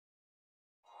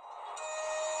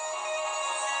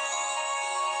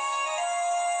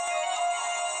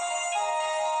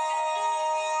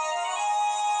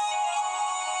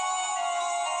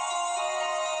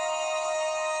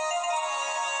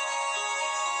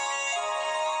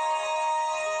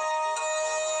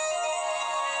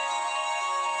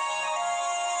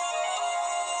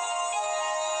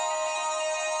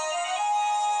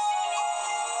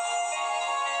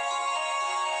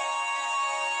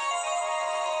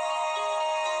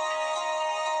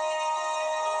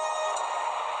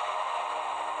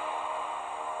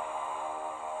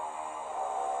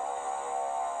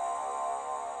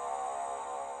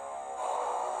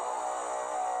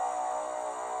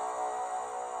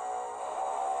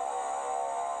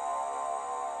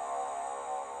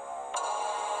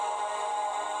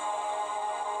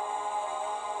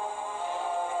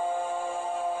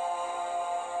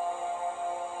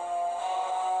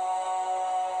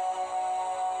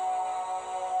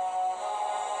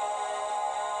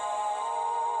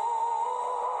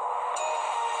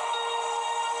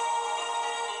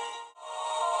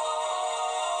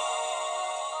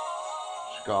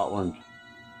Scotland.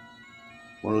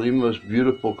 One of the most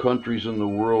beautiful countries in the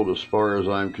world as far as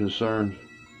I'm concerned.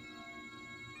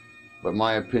 But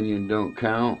my opinion don't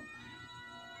count.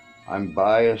 I'm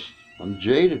biased. I'm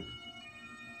jaded.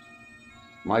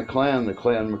 My clan, the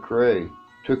Clan McRae,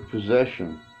 took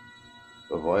possession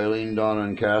of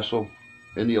Eilean Castle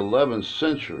in the 11th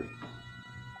century.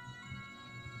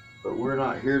 But we're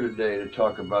not here today to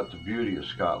talk about the beauty of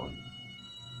Scotland.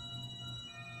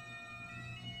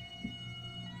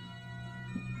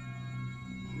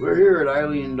 We're here at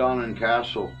Eilean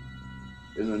Castle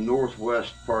in the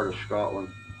northwest part of Scotland.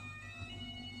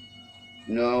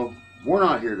 No, we're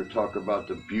not here to talk about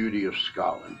the beauty of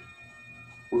Scotland.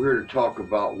 We're here to talk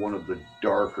about one of the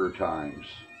darker times.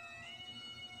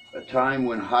 A time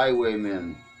when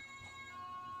highwaymen,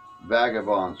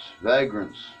 vagabonds,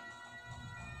 vagrants,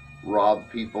 robbed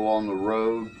people on the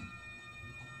road.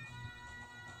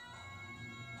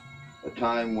 A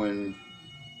time when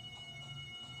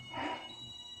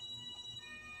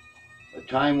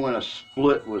a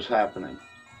split was happening.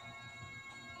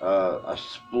 A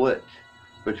split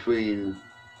between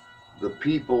the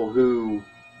people who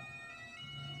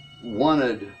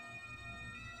wanted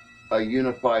a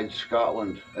unified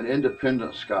Scotland, an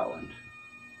independent Scotland,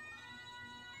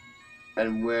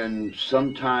 and when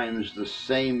sometimes the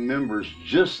same members,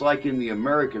 just like in the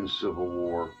American Civil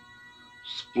War,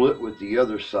 split with the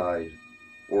other side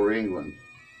or England.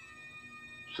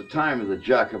 It's the time of the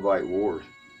Jacobite Wars,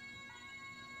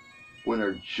 when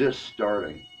they're just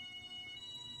starting.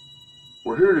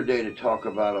 We're here today to talk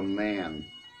about a man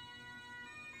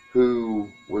who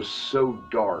was so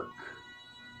dark,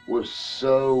 was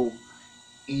so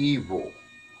evil.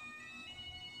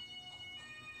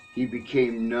 He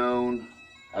became known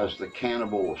as the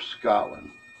Cannibal of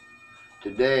Scotland.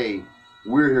 Today,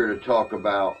 we're here to talk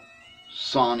about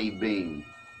Sawney Bean,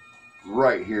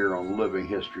 right here on Living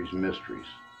History's Mysteries.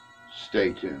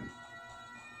 Stay tuned.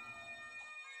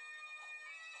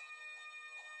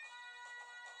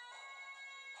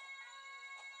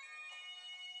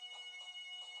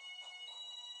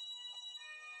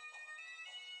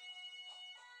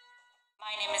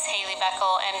 My name is Haley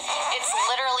Beckel, and it's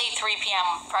literally 3 p.m.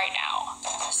 right now.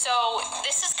 So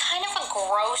this is kind of a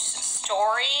gross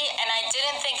story, and I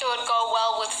didn't think it would go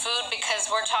well with food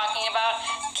because we're talking about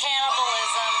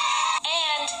cannibalism,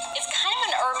 and it's kind of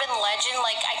an urban legend.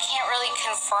 Like, I can't really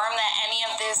confirm that any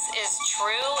of this is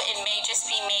true. It may just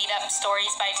be made up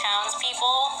stories by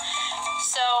townspeople.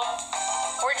 So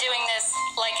we're doing this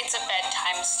like it's a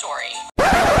bedtime story.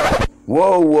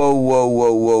 Whoa,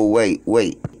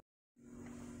 wait.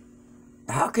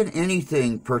 How can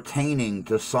anything pertaining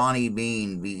to Sawney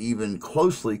Bean be even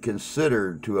closely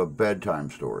considered to a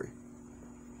bedtime story?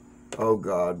 Oh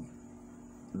God,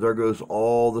 there goes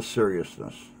all the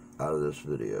seriousness out of this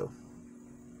video.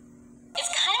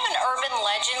 It's kind of an urban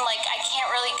legend, like I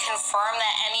can't really confirm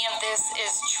that any of this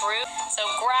is true. So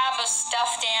grab a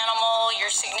stuffed animal, your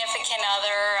significant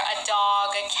other, a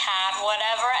dog, a cat,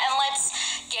 whatever, and let's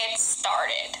get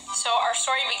started. So our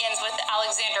story begins with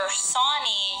Alexander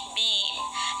Sawney Bean,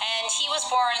 and he was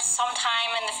born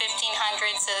sometime in the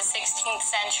 1500s to the 16th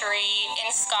century in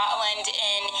Scotland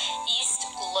in East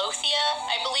Lothian,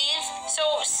 I believe.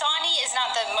 So Sawney is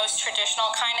not the most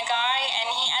traditional kind of guy,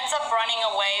 and he ends up running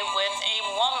away with a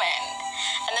woman.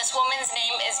 And this woman's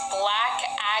name is Black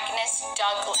Agnes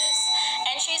Douglas.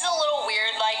 And she's a little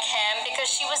weird like him because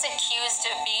she was accused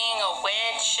of being a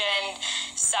witch and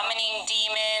summoning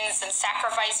demons and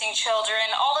sacrificing children,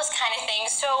 all this kind of thing.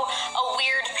 So a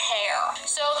weird pair.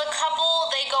 So the couple,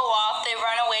 they go off, they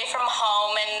run away from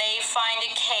home, and they find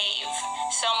a cave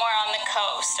somewhere on the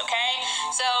coast, okay?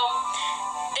 So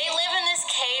they live in this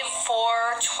cave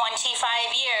for 25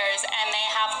 years, and they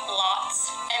have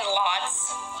lots and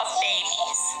lots of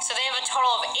babies. So they have a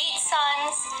total of 8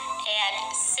 sons and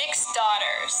 6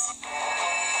 daughters.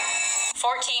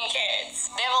 14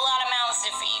 kids. They have a lot of mouths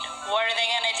to feed. What are they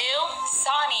gonna do?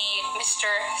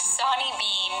 Mr. Sawney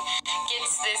Bean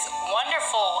gets this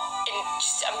wonderful and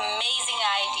just amazing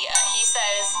idea. He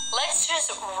says, let's just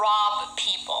rob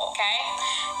people, okay?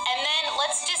 And then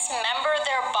let's dismember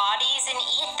their bodies and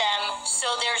eat them so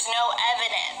there's no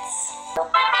evidence.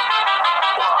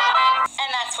 And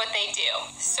that's what they do.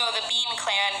 So the Bean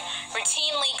clan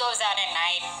routinely goes out at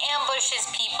night, ambushes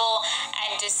people,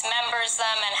 and dismembers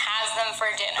them and has them for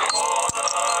dinner.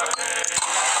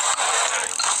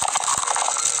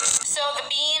 So the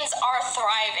Beans are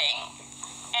thriving.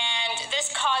 And this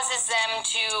just causes them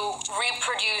to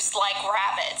reproduce like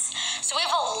rabbits. So we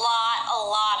have a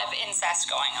lot of incest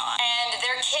going on. And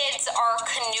their kids are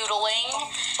canoodling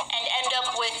and end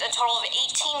up with a total of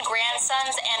 18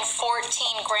 grandsons and 14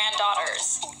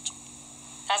 granddaughters.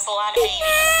 That's a lot of babies.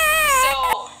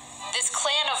 So this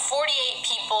clan of 48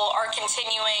 people are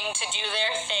continuing to do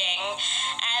their thing,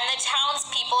 and the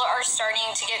townspeople are starting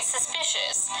to get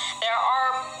suspicious. There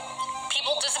are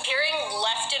people disappearing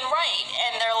left and right,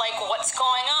 and they're like, what's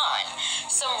going on?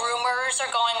 Some rumors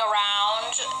are going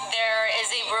around. There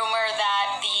is a rumor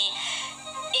that the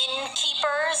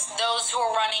innkeepers, those who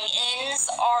are running inns,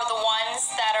 are the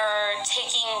ones that are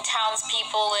taking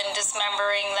townspeople and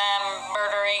dismembering them,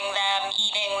 murdering them,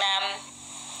 eating them.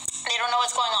 They don't know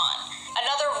what's going on.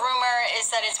 Another rumor is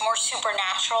that it's more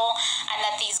supernatural and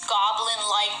that these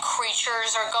goblin-like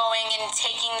creatures are going and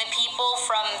taking the people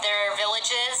from their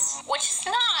villages, which is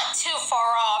not too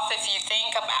far off if you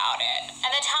think about it.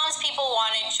 And the townspeople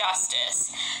wanted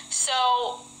justice.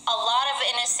 So a lot of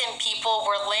innocent people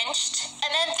were lynched,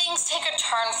 and then things take a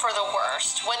turn for the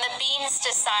worst when the Beans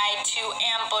decide to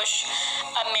ambush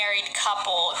a married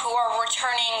couple who are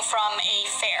returning from a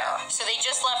fair. So they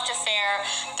just left a fair,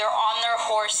 they're on their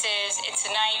horses, it's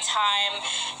nighttime,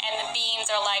 and the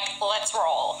Beans are like, let's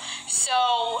roll.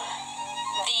 So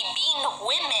the Bean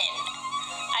women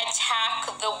attack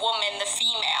the woman, the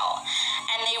female,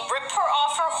 and they rip her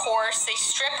off her horse, they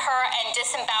strip her and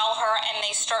disembowel her, and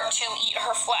they start to eat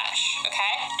her flesh,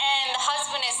 okay? And the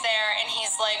husband is there, and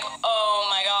he's like, oh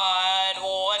my god,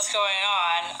 what's going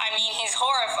on? I mean, he's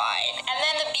horrified. And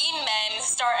then the Bean men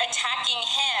start attacking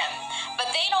him,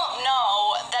 but they don't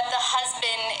know that the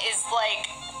husband is like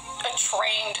a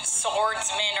trained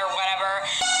swordsman or whatever.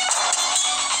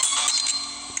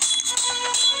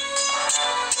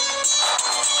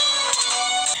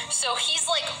 So he's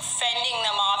like fending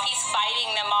them off, he's fighting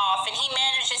them off, and he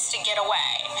manages to get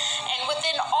away. And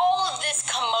within all of this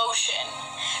commotion,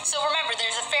 so remember,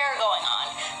 there's a fair going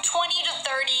on. 20 to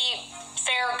 30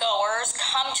 fair goers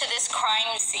come to this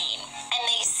crime scene, and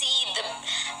they see the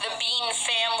Bean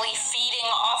family feeding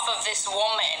off of this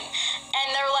woman,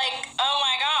 and they're like, oh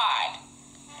my god.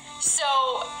 So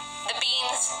the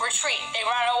Beans retreat, they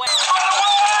run away.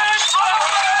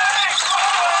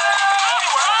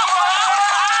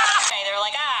 They're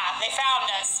like, they found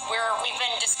us. We've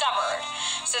been discovered.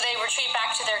 So they retreat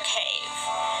back to their cave,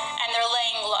 and they're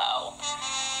laying low.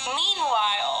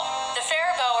 Meanwhile, the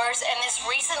fairgoers and this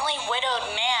recently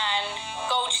widowed man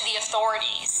go to the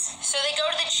authorities. So they go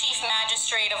to the chief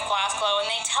magistrate of Glasgow, and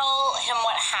they tell him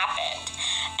what happened.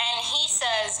 And he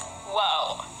says,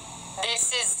 whoa,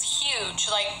 this is huge.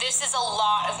 Like, this is a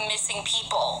lot of missing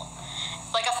people.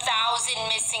 Like 1,000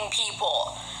 missing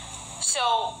people.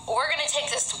 So we're going to take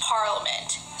this to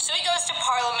Parliament. So he goes to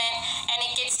Parliament, and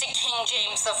it gets to King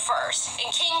James I. And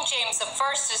King James I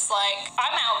is like,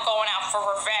 I'm going out for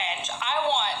revenge. I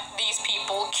want these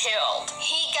people killed.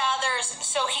 He gathers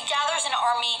an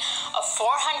army of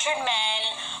 400 men,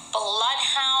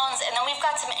 bloodhounds, and then we've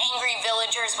got some angry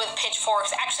villagers with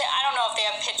pitchforks. Actually, I don't know if they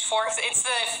have pitchforks. It's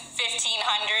the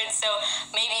 1500s, so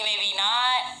maybe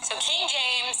not. So King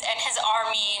James and his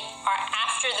army are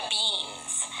after the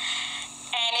Beans.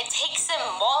 And it takes them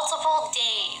multiple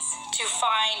days to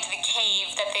find the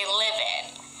cave that they live in.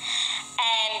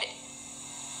 And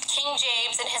King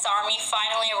James and his army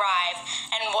finally arrive,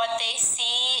 and what they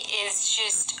see is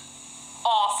just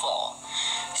awful.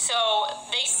 So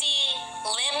they see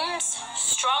limbs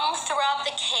strung throughout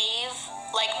the cave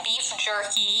like beef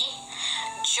jerky,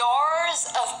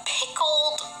 jars of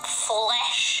pickled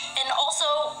flesh, and also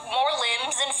more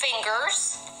limbs and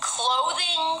fingers.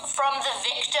 Clothing from the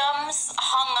victims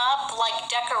hung up like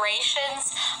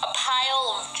decorations, a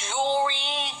pile of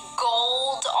jewelry,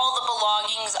 gold, all the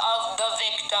belongings of the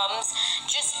victims,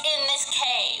 just in this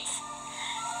cave.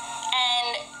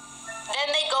 And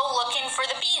then they go looking for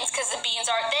the Beans, because the Beans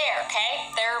aren't there, okay?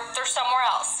 They're somewhere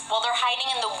else. Well, they're hiding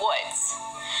in the woods.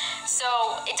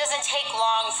 So it doesn't take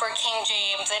long for King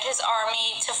James and his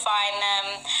army to find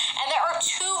them. And there are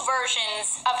two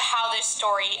versions of how this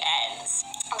story ends.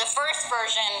 The first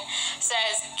version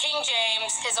says King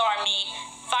James, his army,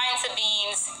 finds the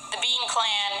Beans. The Bean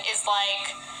clan is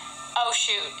like, oh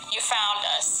shoot, you found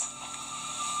us.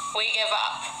 We give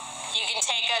up. You can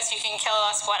take us, you can kill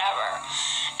us, whatever.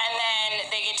 And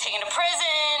then they get taken to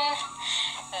prison.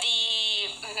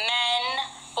 The men,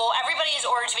 everybody is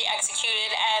ordered to be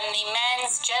executed, and the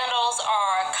men's genitals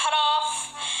are cut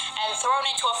off and thrown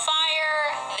into a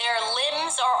fire. Their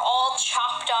limbs are all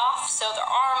chopped off, so their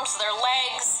arms, their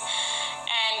legs,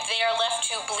 and they are left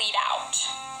to bleed out.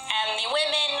 And the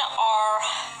women are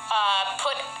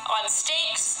put on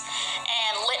stakes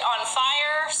and lit on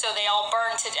fire, so they all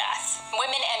burn to death.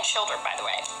 Women and children, by the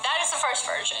way. That is the first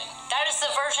version. That is the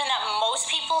version that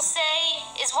most people say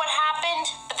is what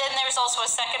happened, but then there's also a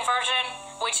second version,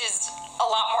 which is a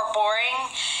lot more boring.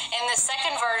 In the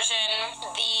second version,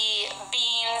 the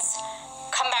Beans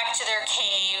come back to their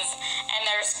cave, and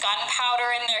there's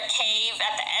gunpowder in their cave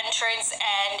at the entrance,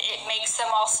 and it makes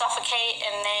them all suffocate,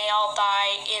 and they all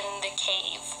die in the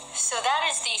cave. So that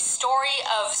is the story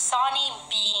of Sawney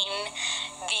Bean,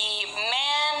 the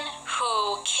man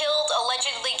who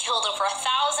allegedly killed over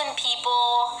 1,000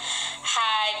 people,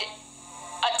 had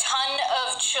a ton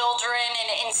of children,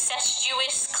 an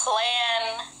incestuous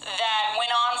clan that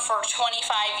went on for 25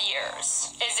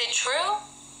 years. Is it true?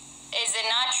 Is it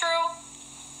not true?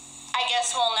 I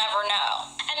guess we'll never know.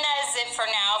 And that is it for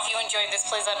now. If you enjoyed this,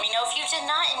 please let me know. If you did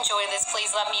not enjoy this,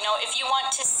 please let me know. If you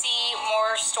want to see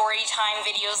more story time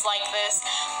videos like this,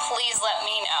 please let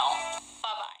me know.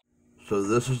 Bye-bye. So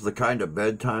this is the kind of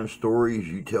bedtime stories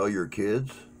you tell your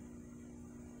kids?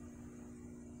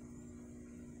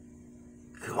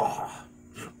 God.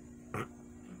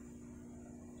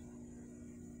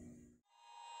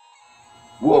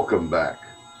 Welcome back.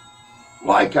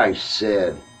 Like I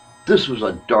said, this was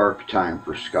a dark time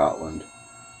for Scotland.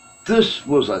 This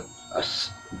was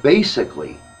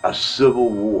basically a civil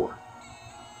war.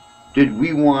 Did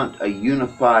we want a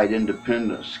unified,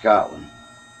 independent Scotland?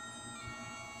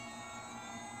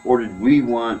 Or did we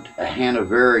want a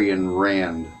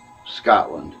Hanoverian-ran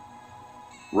Scotland,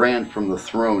 ran from the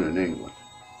throne in England?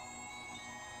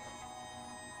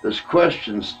 This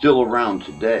question's still around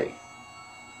today.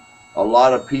 A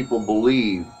lot of people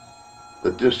believe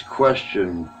that this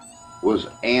question was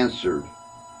answered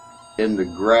in the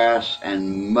grass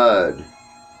and mud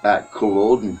at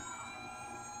Culloden.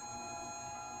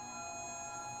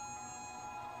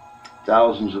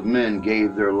 Thousands of men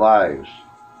gave their lives,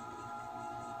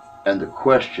 and the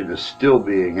question is still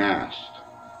being asked.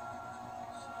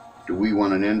 Do we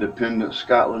want an independent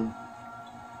Scotland,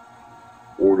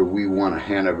 or do we want a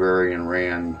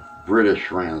Hanoverian-ran,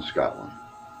 British-ran Scotland?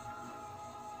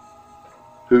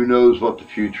 Who knows what the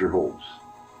future holds?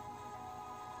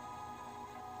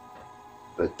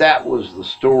 But that was the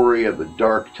story of a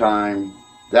dark time.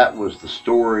 That was the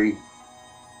story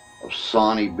of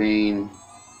Sawney Bean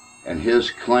and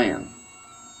his clan.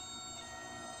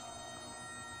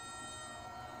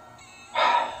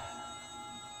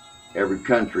 Every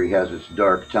country has its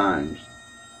dark times,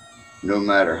 no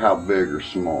matter how big or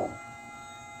small.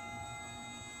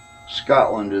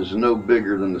 Scotland is no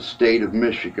bigger than the state of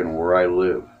Michigan where I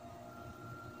live.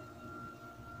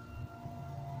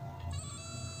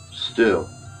 Still,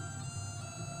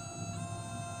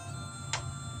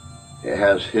 it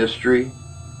has history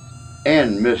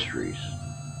and mysteries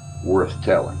worth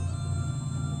telling.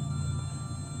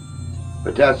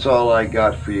 But that's all I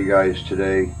got for you guys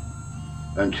today.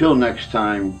 Until next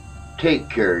time, take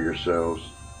care of yourselves.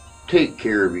 Take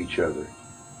care of each other.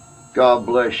 God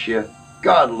bless you.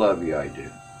 God love you, I do.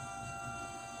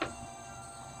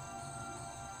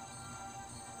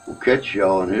 We'll catch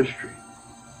y'all in history.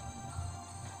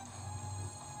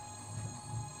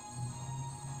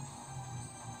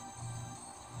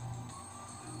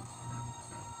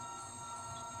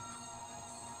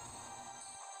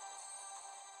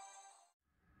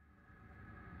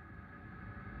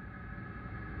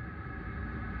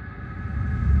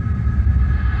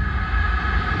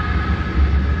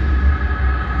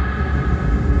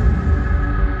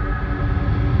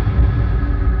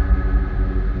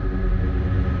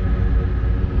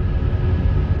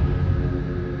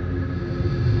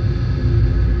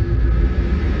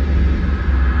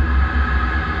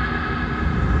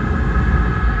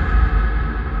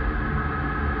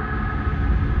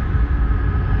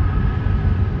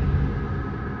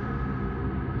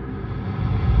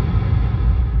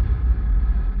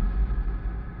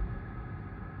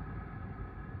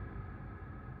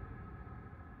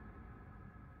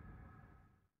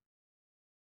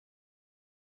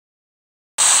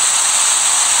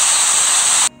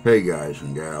 Hey guys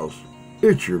and gals,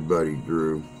 it's your buddy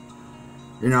Drew.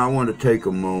 You know, I want to take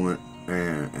a moment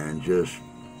and just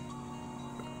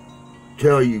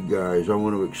tell you guys, I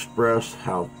want to express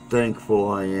how thankful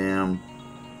I am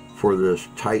for this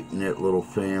tight-knit little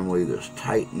family, this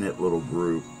tight-knit little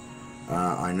group.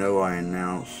 I know I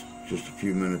announced just a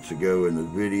few minutes ago in the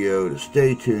video to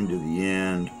stay tuned to the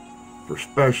end for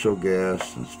special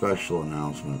guests and special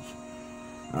announcements.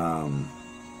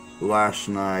 Last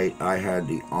night I had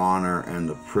the honor and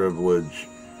the privilege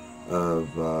of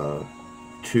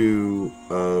two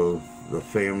of the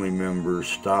family members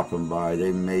stopping by.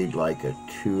 They made like a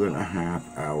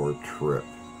 2.5-hour trip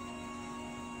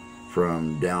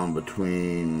from down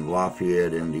between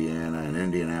Lafayette, Indiana and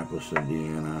Indianapolis,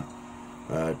 Indiana,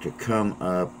 to come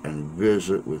up and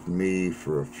visit with me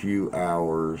for a few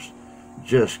hours,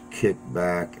 just kick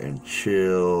back and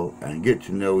chill and get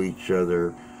to know each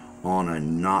other on a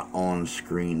not on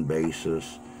screen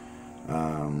basis.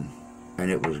 And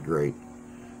it was great.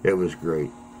 It was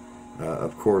great.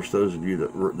 Of course, those of you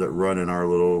that run in our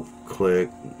little clique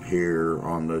here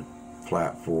on the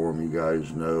platform, you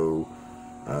guys know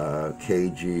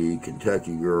KG,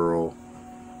 Kentucky Girl,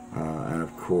 and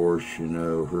of course, you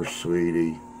know, her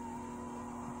sweetie,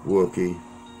 Wookie.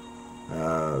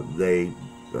 They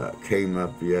came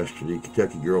up yesterday.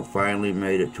 Kentucky Girl finally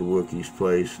made it to Wookie's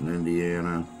place in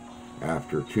Indiana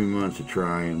after 2 months of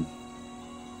trying.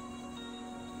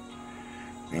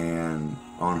 And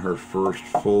on her first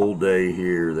full day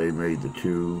here, they made the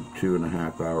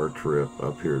 2.5-hour trip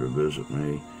up here to visit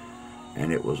me,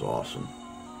 and it was awesome.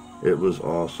 It was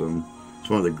awesome. It's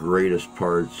one of the greatest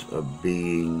parts of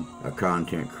being a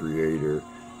content creator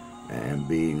and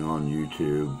being on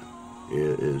YouTube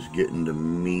is getting to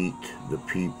meet the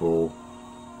people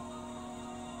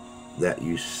that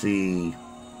you see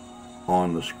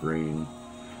on the screen.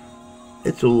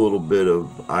 It's a little bit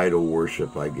of idol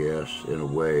worship, I guess, in a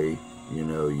way. You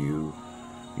know,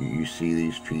 you see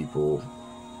these people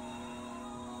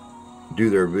do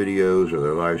their videos or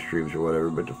their live streams or whatever,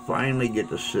 but to finally get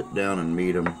to sit down and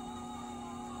meet them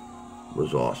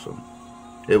was awesome.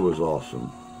 It was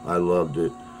awesome. I loved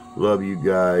it. Love you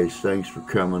guys. Thanks for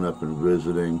coming up and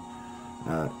visiting.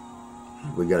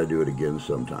 We got to do it again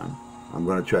sometime. I'm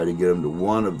going to try to get them to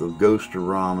one of the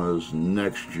Ghostoramas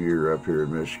next year up here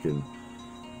in Michigan.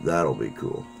 That'll be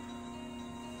cool.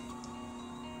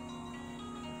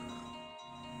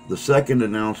 The second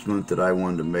announcement that I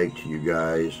wanted to make to you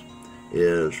guys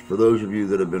is, for those of you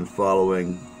that have been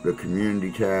following the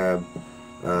community tab,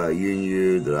 you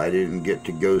knew that I didn't get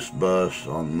to Ghost Bus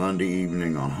on Monday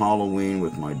evening on Halloween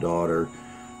with my daughter.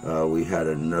 We had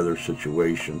another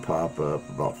situation pop up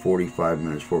about 45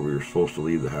 minutes before we were supposed to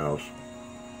leave the house.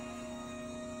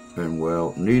 And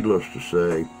well, needless to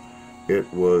say,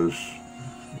 it was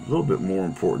a little bit more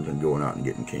important than going out and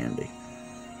getting candy.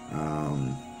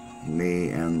 Me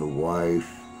and the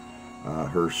wife,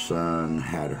 her son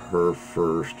had her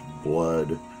first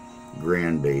blood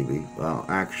grandbaby.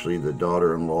 Actually, the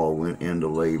daughter-in-law went into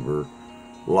labor,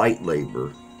 light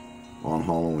labor, on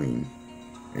Halloween,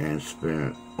 and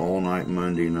spent all night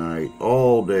Monday night,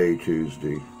 all day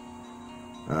Tuesday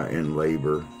in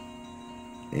labor,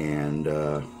 and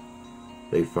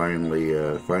they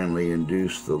finally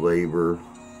induced the labor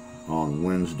on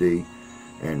Wednesday.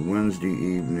 And Wednesday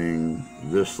evening,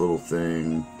 this little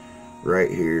thing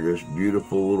right here, this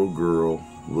beautiful little girl,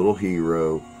 little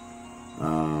hero,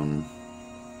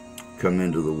 come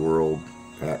into the world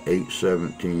at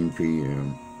 8:17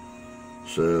 p.m.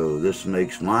 So this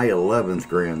makes my 11th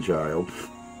grandchild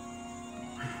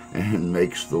and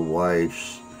makes the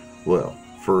wife's, well,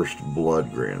 first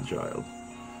blood grandchild.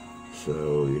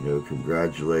 So, you know,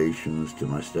 congratulations to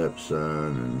my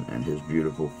stepson and his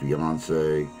beautiful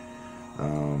fiance.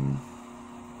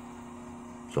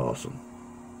 It's awesome.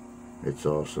 It's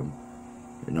awesome.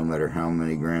 And no matter how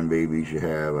many grandbabies you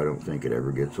have, I don't think it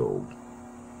ever gets old.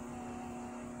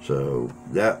 So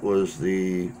that was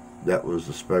the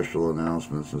special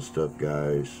announcements and stuff,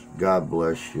 guys. God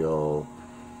bless y'all.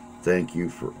 Thank you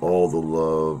for all the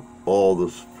love, all the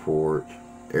support,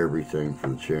 everything for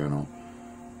the channel.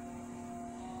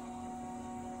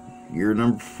 Year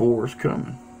number 4 is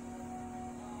coming.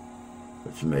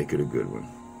 Let's make it a good one.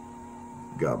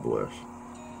 God bless.